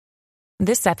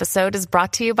This episode is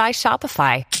brought to you by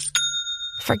Shopify.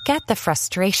 Forget the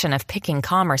frustration of picking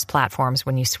commerce platforms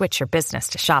when you switch your business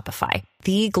to Shopify,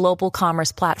 the global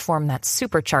commerce platform that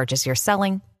supercharges your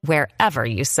selling wherever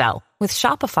you sell. With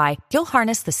Shopify, you'll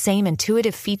harness the same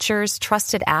intuitive features,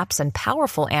 trusted apps, and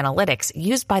powerful analytics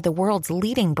used by the world's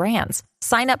leading brands.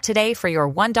 Sign up today for your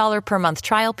 $1 per month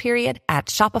trial period at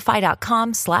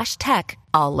shopify.com/tech,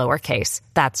 all lowercase.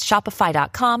 That's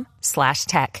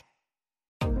shopify.com/tech.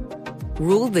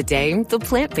 Rule the day the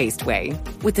plant-based way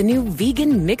with the new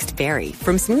vegan mixed berry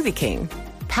from Smoothie King.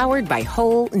 Powered by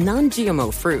whole,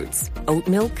 non-GMO fruits, oat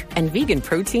milk, and vegan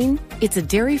protein, it's a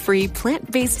dairy-free,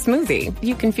 plant-based smoothie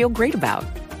you can feel great about.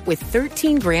 With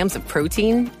 13 grams of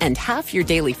protein and half your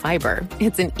daily fiber,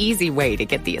 it's an easy way to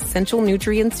get the essential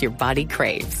nutrients your body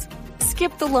craves.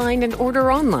 Skip the line and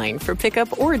order online for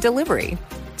pickup or delivery.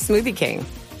 Smoothie King.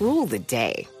 Rule the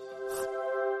day.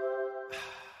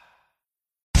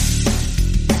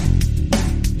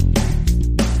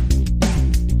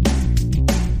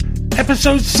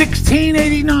 Episode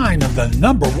 1689 of the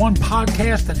 #1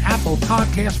 podcast and Apple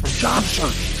Podcast for job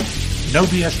search. No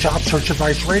BS Job Search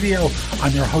Advice Radio.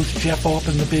 I'm your host, Jeff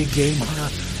Altman, the Big Game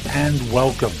Hunter, and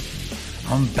welcome.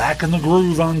 I'm back in the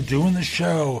groove on doing the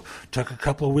show. Took a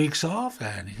couple of weeks off,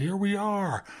 and here we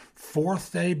are.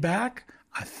 4th day back.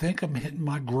 I think I'm hitting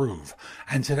my groove.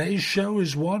 And today's show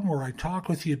is one where I talk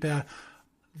with you about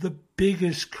the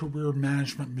biggest career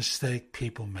management mistake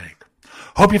people make.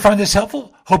 Hope you find this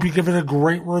helpful. Hope you give it a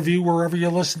great review wherever you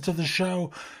listen to the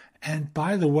show. And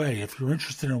by the way, if you're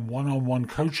interested in one-on-one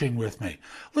coaching with me,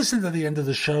 listen to the end of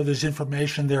the show. There's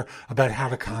information there about how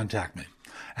to contact me.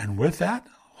 And with that,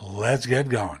 let's get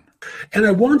going. And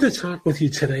I wanted to talk with you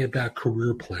today about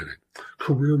career planning,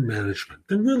 career management.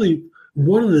 They're really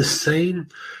one and the same.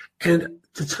 And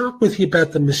to talk with you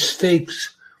about the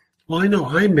mistakes I know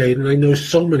I made, and I know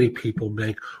so many people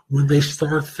make, when they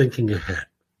start thinking ahead.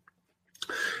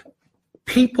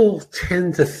 People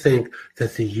tend to think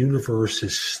that the universe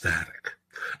is static.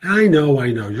 And I know.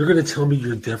 You're going to tell me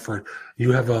you're different.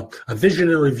 You have a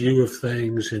visionary view of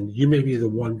things, and you may be the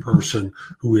one person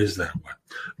who is that way.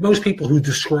 Most people who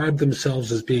describe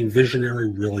themselves as being visionary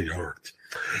really aren't.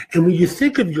 And when you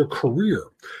think of your career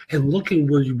and looking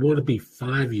where you want to be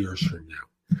 5 years from now,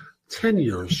 10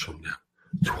 years from now,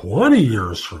 20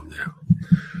 years from now,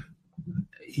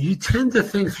 you tend to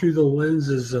think through the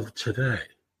lenses of today,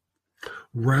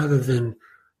 rather than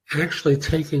actually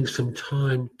taking some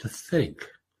time to think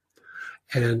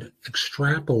and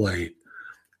extrapolate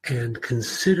and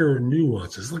consider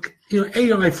nuances. Like,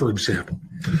 AI, for example.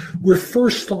 We're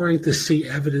first starting to see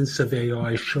evidence of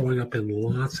AI showing up in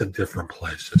lots of different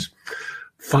places.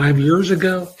 5 years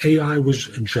ago, AI was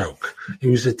a joke. It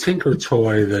was a tinker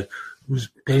toy that was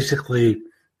basically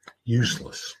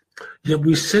useless. Yet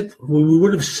we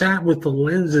would have sat with the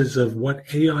lenses of what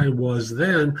AI was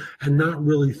then and not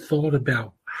really thought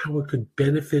about how it could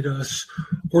benefit us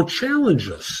or challenge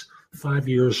us 5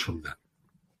 years from now.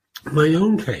 My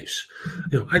own case,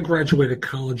 I graduated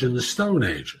college in the Stone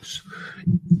Ages.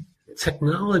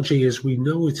 Technology as we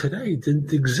know it today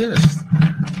didn't exist.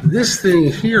 This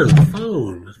thing here, the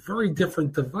phone, a very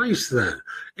different device then.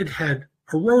 It had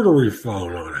a rotary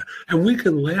phone on it. And we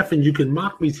can laugh and you can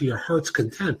mock me to your heart's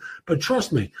content. But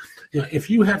trust me, if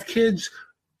you have kids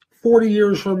 40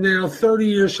 years from now, 30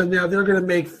 years from now, they're going to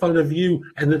make fun of you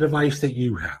and the device that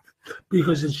you have.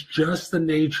 Because it's just the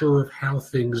nature of how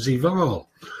things evolve.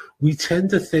 We tend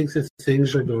to think that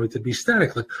things are going to be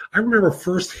static. Like, I remember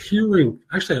first hearing,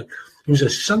 actually, it was a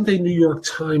Sunday New York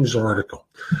Times article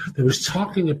that was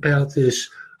talking about this,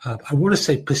 I want to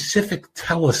say Pacific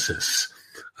Telesis,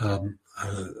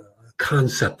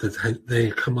 concept that they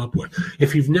come up with.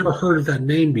 If you've never heard of that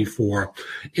name before,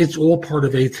 it's all part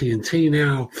of AT&T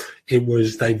now. It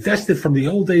was divested from the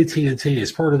old AT&T.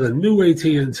 It's part of the new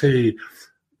AT&T.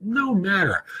 No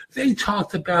matter. They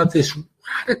talked about this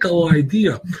radical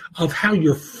idea of how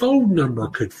your phone number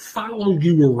could follow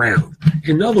you around.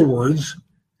 In other words,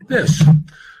 this.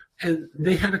 And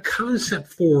they had a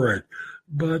concept for it.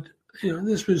 But,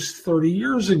 this was 30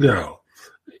 years ago.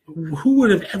 Who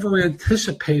would have ever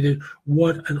anticipated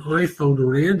what an iPhone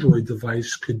or an Android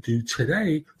device could do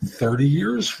today, 30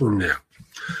 years from now?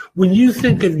 When you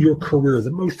think of your career,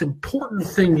 the most important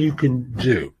thing you can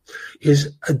do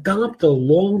is adopt a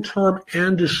long-term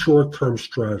and a short-term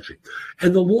strategy.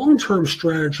 And the long-term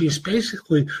strategy is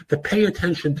basically to pay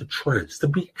attention to trends, to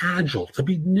be agile, to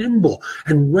be nimble,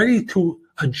 and ready to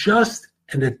adjust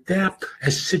and adapt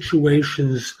as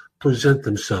situations present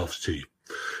themselves to you.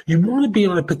 You want to be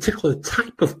on a particular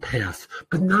type of path,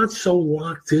 but not so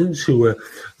locked into it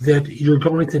that you're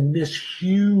going to miss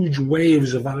huge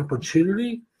waves of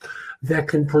opportunity that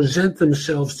can present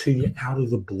themselves to you out of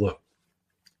the blue.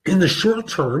 In the short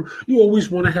term, you always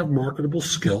want to have marketable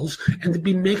skills and to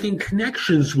be making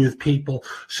connections with people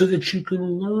so that you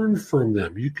can learn from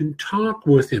them. You can talk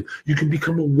with them. You can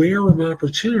become aware of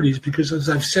opportunities because, as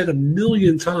I've said a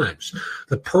million times,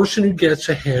 the person who gets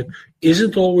ahead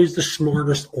isn't always the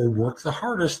smartest or work the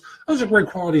hardest. Those are great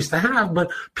qualities to have, but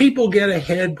people get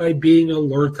ahead by being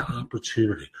alert to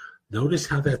opportunity. Notice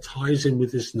how that ties in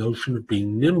with this notion of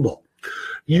being nimble.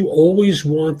 You always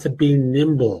want to be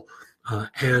nimble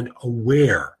and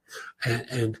aware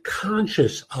and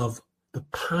conscious of the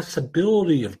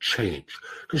possibility of change,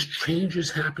 because change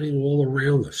is happening all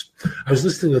around us. I was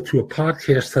listening to a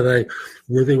podcast today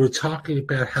where they were talking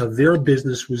about how their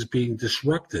business was being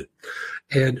disrupted.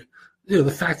 And the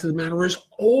fact of the matter is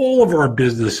all of our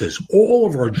businesses, all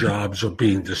of our jobs are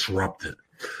being disrupted.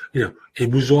 It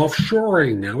was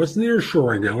offshoring, now it's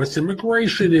nearshoring, now it's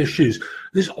immigration issues.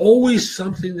 There's always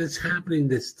something that's happening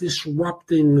that's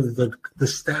disrupting the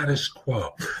status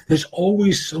quo. There's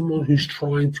always someone who's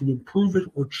trying to improve it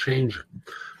or change it.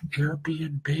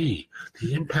 Airbnb,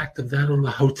 the impact of that on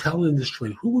the hotel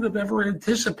industry, who would have ever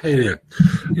anticipated?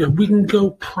 We can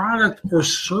go product or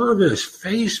service,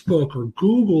 Facebook or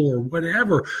Google or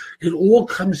whatever. It all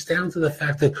comes down to the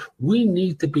fact that we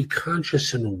need to be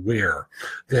conscious and aware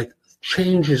that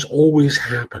change is always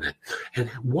happening, and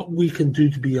what we can do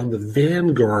to be on the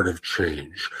vanguard of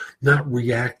change, not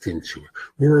reacting to it.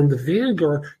 We're on the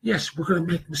vanguard, yes, we're going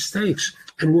to make mistakes,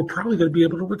 and we're probably going to be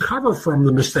able to recover from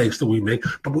the mistakes that we make,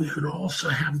 but we can also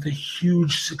have the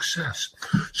huge success.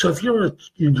 So if you're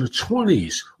in your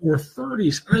 20s or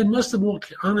 30s, and I must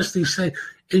honestly say,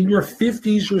 in your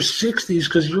 50s or 60s,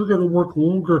 because you're going to work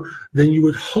longer than you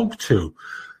would hope to,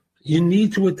 you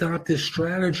need to adopt this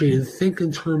strategy and think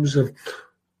in terms of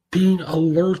being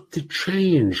alert to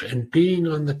change and being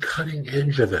on the cutting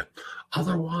edge of it.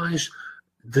 Otherwise,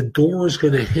 the door is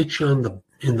going to hit you in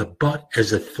the butt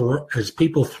as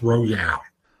people throw you out.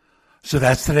 So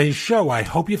that's today's show. I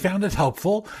hope you found it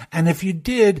helpful. And if you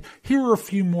did, here are a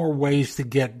few more ways to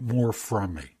get more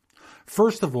from me.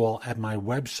 First of all, at my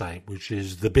website, which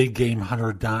is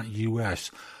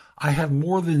thebiggamehunter.us, I have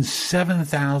more than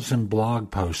 7,000 blog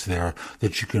posts there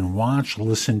that you can watch,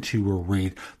 listen to, or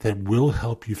read that will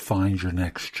help you find your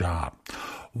next job.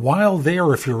 While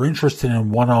there, if you're interested in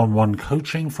one-on-one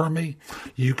coaching from me,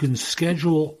 you can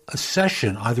schedule a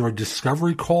session, either a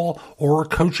discovery call or a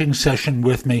coaching session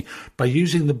with me by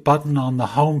using the button on the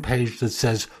homepage that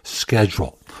says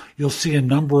schedule. You'll see a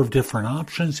number of different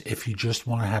options. If you just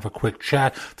want to have a quick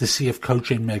chat to see if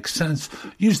coaching makes sense,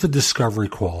 use the discovery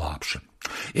call option.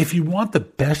 If you want the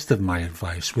best of my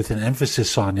advice with an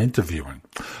emphasis on interviewing,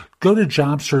 go to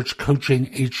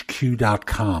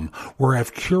JobSearchCoachingHQ.com, where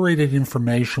I've curated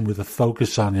information with a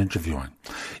focus on interviewing.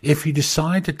 If you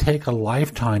decide to take a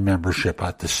lifetime membership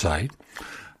at the site,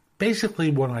 basically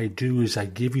what I do is I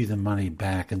give you the money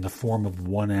back in the form of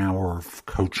 1 hour of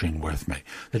coaching with me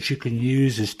that you can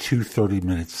use as 2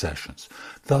 30-minute sessions.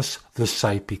 Thus, the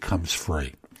site becomes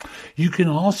free. You can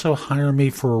also hire me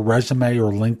for a resume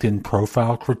or LinkedIn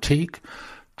profile critique,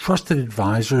 trusted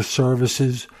advisor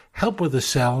services, help with a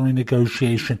salary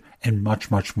negotiation, and much,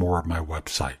 much more at my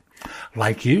website.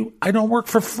 Like you, I don't work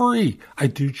for free. I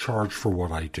do charge for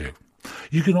what I do.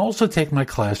 You can also take my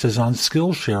classes on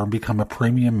Skillshare and become a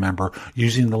premium member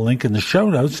using the link in the show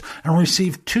notes and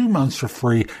receive 2 months for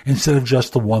free instead of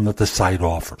just the one that the site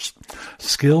offers.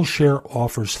 Skillshare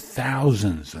offers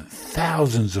thousands and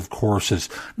thousands of courses,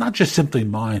 not just simply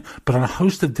mine, but on a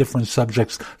host of different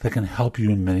subjects that can help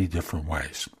you in many different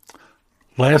ways.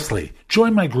 Lastly,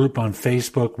 join my group on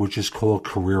Facebook, which is called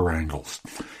Career Angles.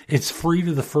 It's free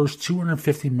to the first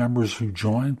 250 members who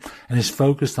join and is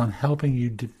focused on helping you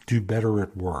do better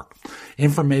at work.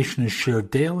 Information is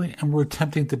shared daily, and we're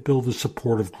attempting to build a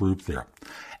supportive group there.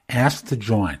 Ask to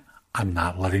join. I'm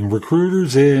not letting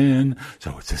recruiters in,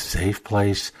 so it's a safe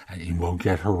place and you won't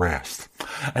get harassed.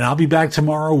 And I'll be back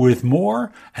tomorrow with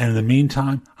more, and in the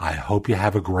meantime, I hope you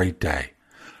have a great day.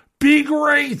 Be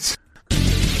great!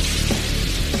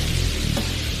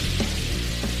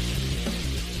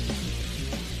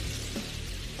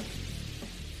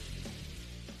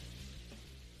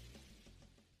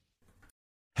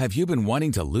 Have you been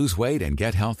wanting to lose weight and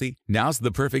get healthy? Now's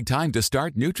the perfect time to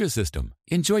start Nutrisystem.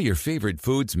 Enjoy your favorite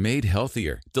foods made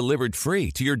healthier, delivered free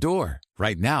to your door.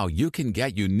 Right now, you can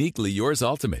get Uniquely Yours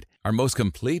Ultimate, our most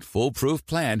complete foolproof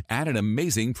plan at an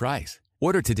amazing price.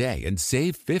 Order today and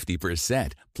save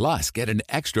 50%. Plus, get an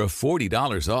extra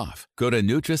 $40 off. Go to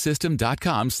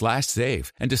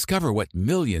Nutrisystem.com/save and discover what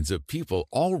millions of people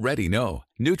already know.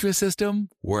 Nutrisystem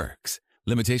works.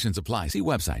 Limitations apply. See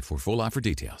website for full offer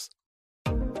details.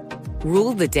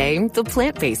 Rule the day the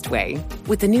plant-based way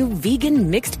with the new vegan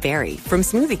mixed berry from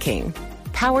Smoothie King.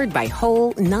 Powered by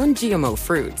whole, non-GMO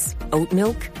fruits, oat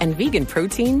milk, and vegan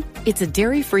protein, it's a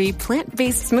dairy-free,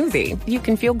 plant-based smoothie you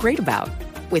can feel great about.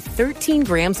 With 13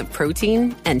 grams of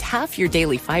protein and half your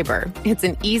daily fiber, it's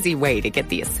an easy way to get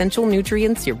the essential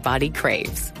nutrients your body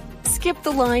craves. Skip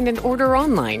the line and order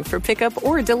online for pickup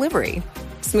or delivery.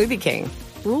 Smoothie King.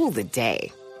 Rule the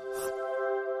day.